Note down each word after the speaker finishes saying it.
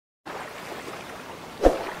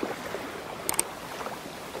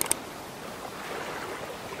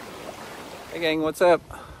Hey gang, what's up?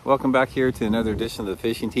 Welcome back here to another edition of the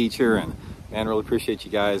Fishing Teacher, and man, really appreciate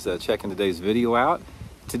you guys checking today's video out.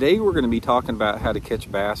 Today we're going to be talking about how to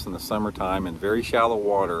catch bass in the summertime in very shallow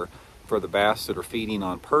water for the bass that are feeding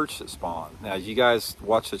on perch that spawn. Now, as you guys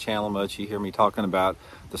watch the channel much, you hear me talking about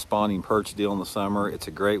the spawning perch deal in the summer. It's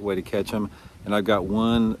a great way to catch them, and I've got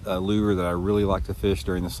one lure that I really like to fish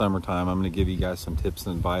during the summertime. I'm going to give you guys some tips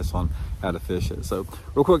and advice on how to fish it. So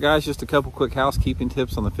real quick guys, just a couple quick housekeeping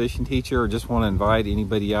tips on the Fishing Teacher. I just want to invite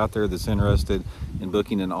anybody out there that's interested in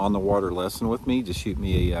booking an on-the-water lesson with me. Just shoot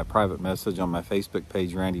me a private message on my Facebook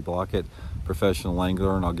page, Randy Blockett, Professional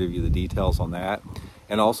Angler, and I'll give you the details on that.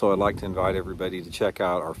 And also I'd like to invite everybody to check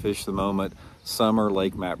out our Fish the Moment summer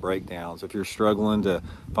lake map breakdowns. If you're struggling to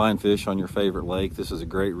find fish on your favorite lake, this is a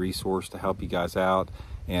great resource to help you guys out.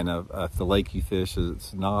 And if the lake you fish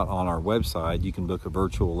is not on our website, you can book a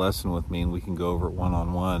virtual lesson with me and we can go over it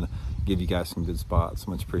one-on-one, give you guys some good spots.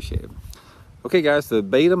 Much appreciated. Okay guys, the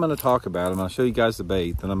bait I'm going to talk about, I'm going to show you guys the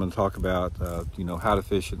bait, then I'm going to talk about how to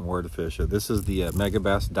fish it and where to fish it. This is the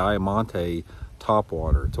Megabass Diamante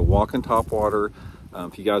topwater. It's a walking topwater.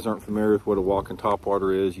 If you guys aren't familiar with what a walking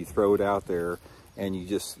topwater is, you throw it out there and you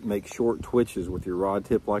just make short twitches with your rod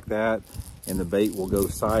tip like that, and the bait will go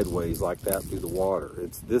sideways like that through the water.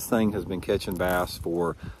 This thing has been catching bass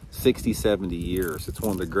for 60, 70 years. It's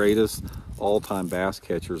one of the greatest all-time bass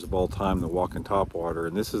catchers of all time, the walking topwater,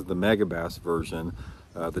 and this is the Megabass version,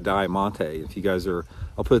 the Diamante. If you guys are,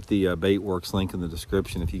 I'll put the Baitworks link in the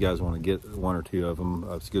description if you guys want to get one or two of them.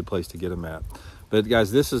 It's a good place to get them at. But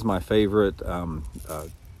guys, this is my favorite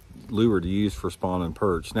lure to use for spawning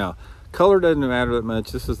perch. Now, color doesn't matter that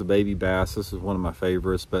much. This is the baby bass. This is one of my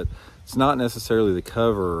favorites, but it's not necessarily the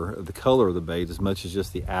color of the bait as much as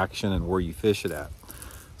just the action and where you fish it at.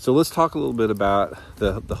 So let's talk a little bit about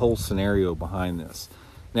the whole scenario behind this.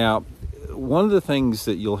 Now, one of the things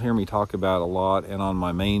that you'll hear me talk about a lot, and on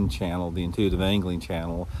my main channel, the Intuitive Angling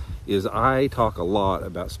channel, is I talk a lot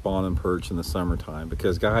about spawning perch in the summertime,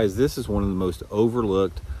 because guys, this is one of the most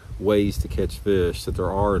overlooked ways to catch fish that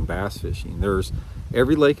there are in bass fishing. There's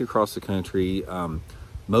every lake across the country.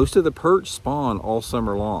 Most of the perch spawn all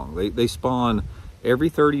summer long. They spawn every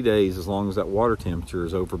 30 days as long as that water temperature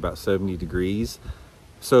is over about 70 degrees.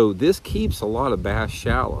 So this keeps a lot of bass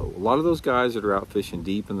shallow. A lot of those guys that are out fishing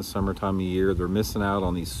deep in the summertime of year, they're missing out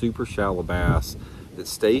on these super shallow bass that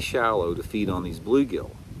stay shallow to feed on these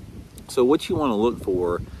bluegill. So what you want to look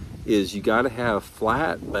for is you got to have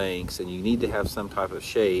flat banks, and you need to have some type of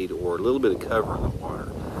shade or a little bit of cover in the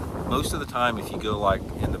water. Most of the time, if you go like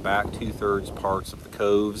in the back 2/3 parts of the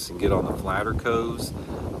coves and get on the flatter coves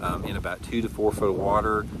in about 2 to 4 foot of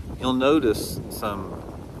water, you'll notice some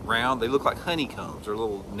round, they look like honeycombs. They're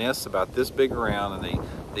little nests about this big around, and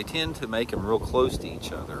they tend to make them real close to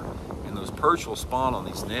each other. And those perch will spawn on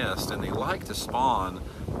these nests, and they like to spawn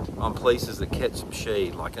on places that catch some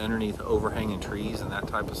shade, like underneath overhanging trees and that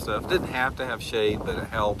type of stuff. It doesn't have to have shade, but it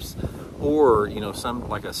helps. Or, some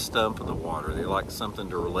like a stump in the water. They like something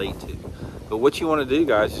to relate to. But what you want to do,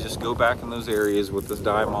 guys, is just go back in those areas with this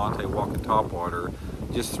Diamante walking topwater.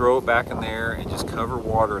 Just throw it back in there and just cover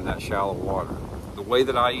water in that shallow water. The way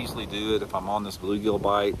that I usually do it if I'm on this bluegill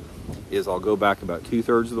bite is I'll go back about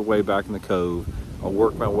 2/3 of the way back in the cove. I'll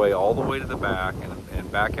work my way all the way to the back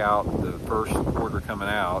and back out the first quarter coming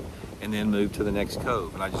out, and then move to the next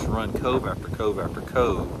cove. And I just run cove after cove after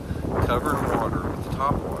cove, covered water with the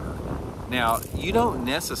top water. Now, you don't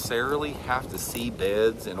necessarily have to see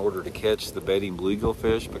beds in order to catch the bedding bluegill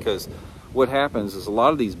fish, because what happens is a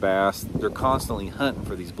lot of these bass, they're constantly hunting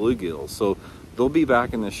for these bluegills. So they'll be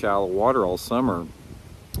back in the shallow water all summer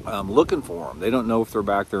looking for them. They don't know if they're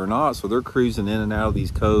back there or not, so they're cruising in and out of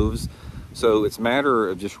these coves. So it's a matter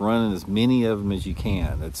of just running as many of them as you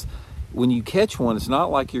can. When you catch one, it's not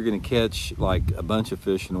like you're going to catch like a bunch of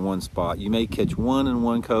fish in one spot. You may catch one in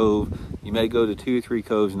one cove. You may go to 2 or 3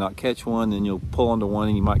 coves and not catch one, then you'll pull onto one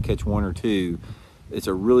and you might catch 1 or 2. It's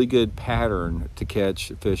a really good pattern to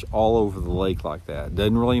catch fish all over the lake like that. It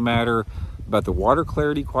doesn't really matter about the water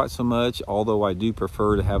clarity quite so much, although I do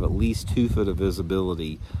prefer to have at least 2 foot of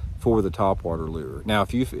visibility for the topwater lure. Now,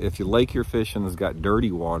 if your lake you're fishing has got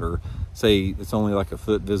dirty water, say it's only like a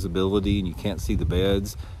foot visibility and you can't see the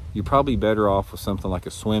beds, you're probably better off with something like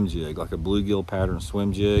a swim jig, like a bluegill pattern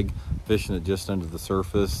swim jig, fishing it just under the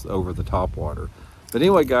surface over the topwater. But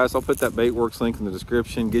anyway, guys, I'll put that Baitworks link in the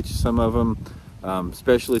description. Get you some of them,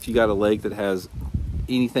 especially if you got a lake that has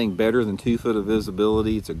anything better than 2 foot of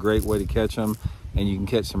visibility. It's a great way to catch them, and you can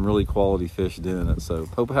catch some really quality fish doing it. So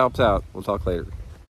hope it helps out. We'll talk later.